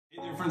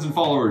Hey friends and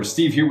followers,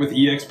 Steve here with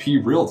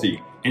eXp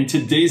Realty. In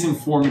today's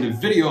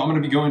informative video, I'm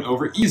going to be going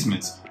over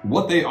easements,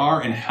 what they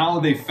are and how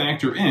they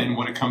factor in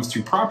when it comes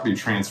to property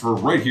transfer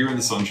right here in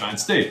the Sunshine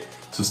State.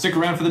 So stick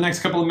around for the next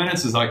couple of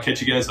minutes as I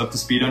catch you guys up to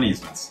speed on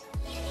easements.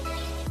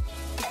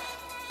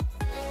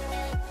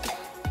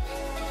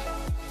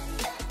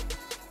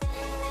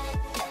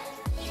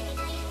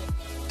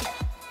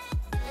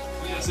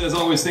 As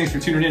always, thanks for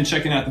tuning in,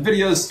 checking out the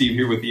videos. Steve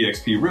here with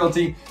eXp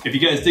Realty. If you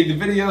guys dig the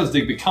videos,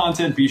 dig the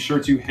content, be sure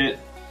to hit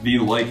the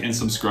like and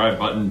subscribe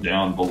button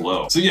down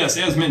below. So yes,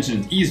 as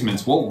mentioned,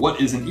 easements. Well,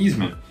 what is an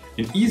easement?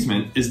 An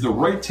easement is the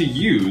right to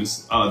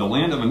use the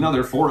land of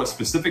another for a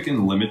specific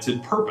and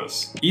limited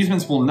purpose.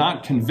 Easements will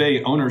not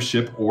convey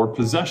ownership or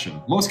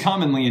possession. Most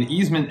commonly, an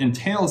easement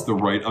entails the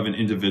right of an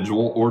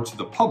individual or to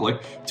the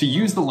public to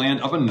use the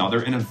land of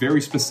another in a very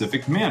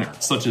specific manner,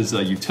 such as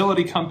a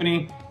utility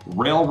company,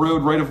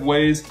 railroad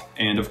right-of-ways,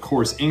 and of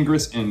course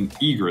ingress and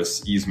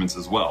egress easements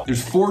as well.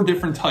 There's 4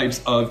 different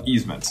types of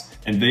easements,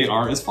 and they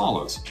are as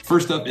follows.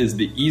 First up is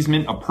the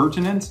easement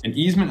appurtenant. An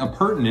easement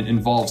appurtenant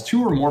involves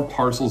 2 or more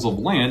parcels of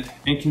land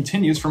and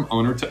continues from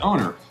owner to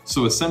owner.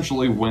 So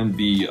essentially when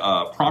the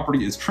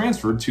property is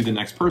transferred to the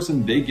next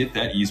person, they get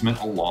that easement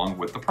along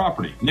with the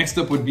property. Next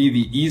up would be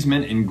the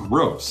easement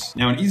engross.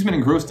 Now an easement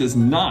engross does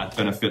not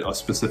benefit a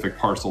specific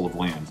parcel of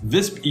land.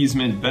 This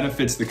easement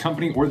benefits the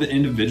company or the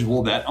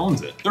individual that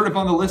owns it. Third up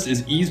on the list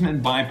is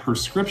easement by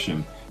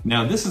prescription.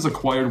 Now this is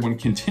acquired when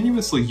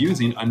continuously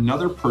using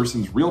another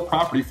person's real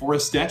property for a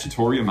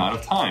statutory amount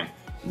of time,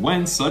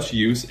 when such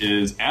use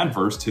is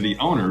adverse to the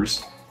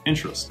owner's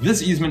interest.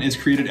 This easement is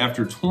created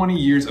after 20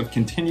 years of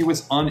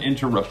continuous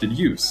uninterrupted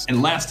use.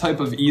 And last type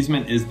of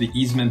easement is the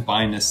easement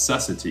by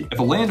necessity. If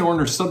a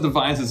landowner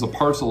subdivides a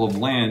parcel of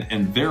land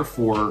and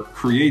therefore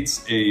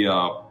creates a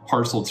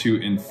parcel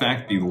to in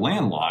fact be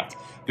landlocked,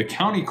 the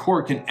county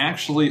court can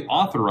actually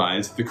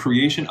authorize the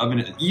creation of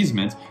an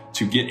easement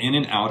to get in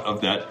and out of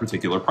that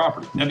particular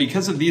property. Now,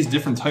 because of these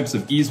different types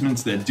of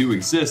easements that do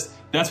exist,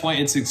 that's why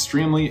it's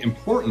extremely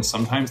important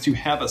sometimes to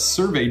have a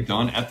survey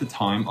done at the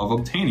time of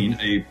obtaining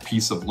a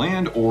piece of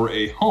land or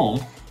a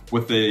home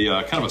with a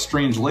kind of a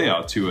strange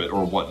layout to it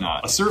or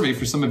whatnot. A survey,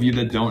 for some of you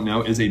that don't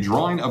know, is a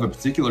drawing of a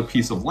particular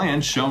piece of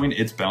land showing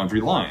its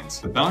boundary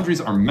lines. The boundaries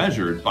are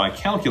measured by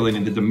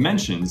calculating the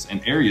dimensions and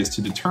areas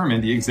to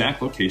determine the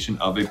exact location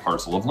of a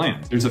parcel of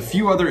land. There's a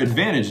few other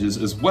advantages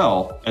as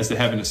well as to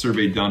having a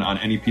survey done on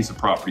any piece of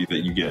property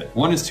that you get.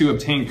 One is to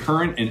obtain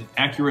current and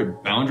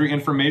accurate boundary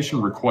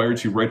information required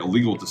to write a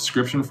legal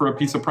description for a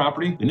piece of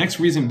property. The next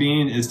reason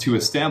being is to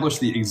establish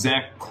the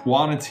exact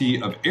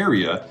quantity of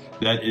area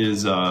that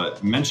is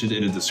mentioned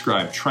in a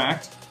described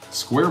tract,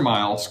 square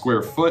mile,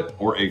 square foot,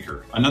 or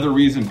acre. Another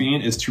reason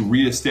being is to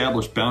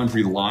reestablish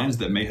boundary lines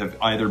that may have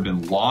either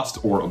been lost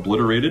or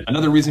obliterated.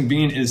 Another reason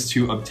being is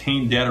to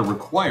obtain data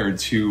required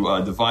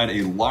to divide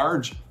a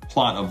large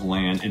plot of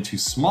land into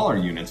smaller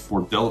units for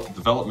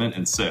development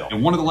and sale.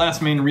 And one of the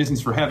last main reasons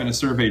for having a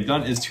survey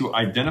done is to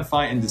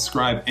identify and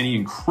describe any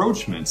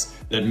encroachments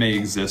that may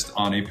exist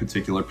on a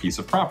particular piece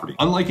of property.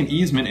 Unlike an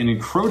easement, an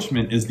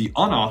encroachment is the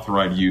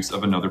unauthorized use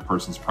of another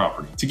person's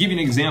property. To give you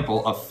an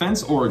example, a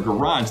fence or a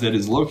garage that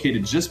is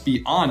located just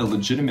beyond a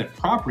legitimate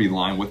property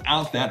line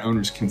without that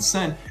owner's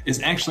consent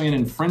is actually an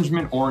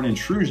infringement or an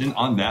intrusion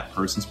on that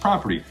person's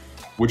property,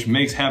 which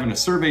makes having a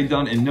survey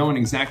done and knowing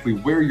exactly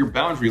where your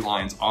boundary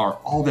lines are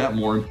all that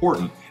more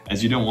important,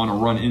 as you don't want to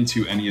run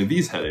into any of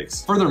these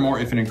headaches. Furthermore,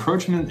 if an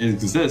encroachment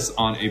exists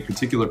on a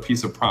particular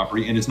piece of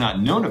property and is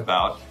not known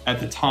about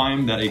at the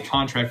time that a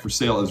contract for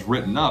sale is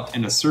written up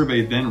and a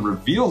survey then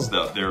reveals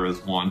that there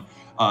is one,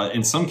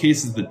 in some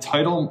cases the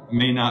title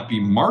may not be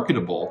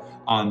marketable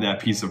on that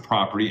piece of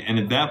property, and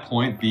at that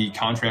point the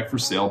contract for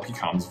sale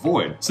becomes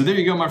void. So there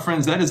you go, my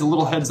friends. That is a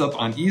little heads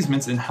up on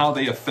easements and how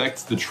they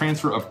affect the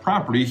transfer of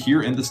property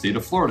here in the state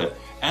of Florida.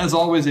 As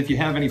always, if you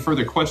have any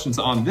further questions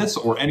on this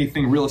or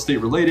anything real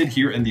estate related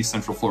here in the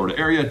Central Florida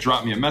area,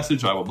 drop me a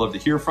message. I would love to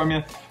hear from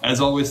you. As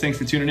always, thanks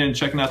for tuning in and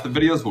checking out the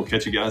videos. We'll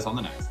catch you guys on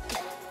the next.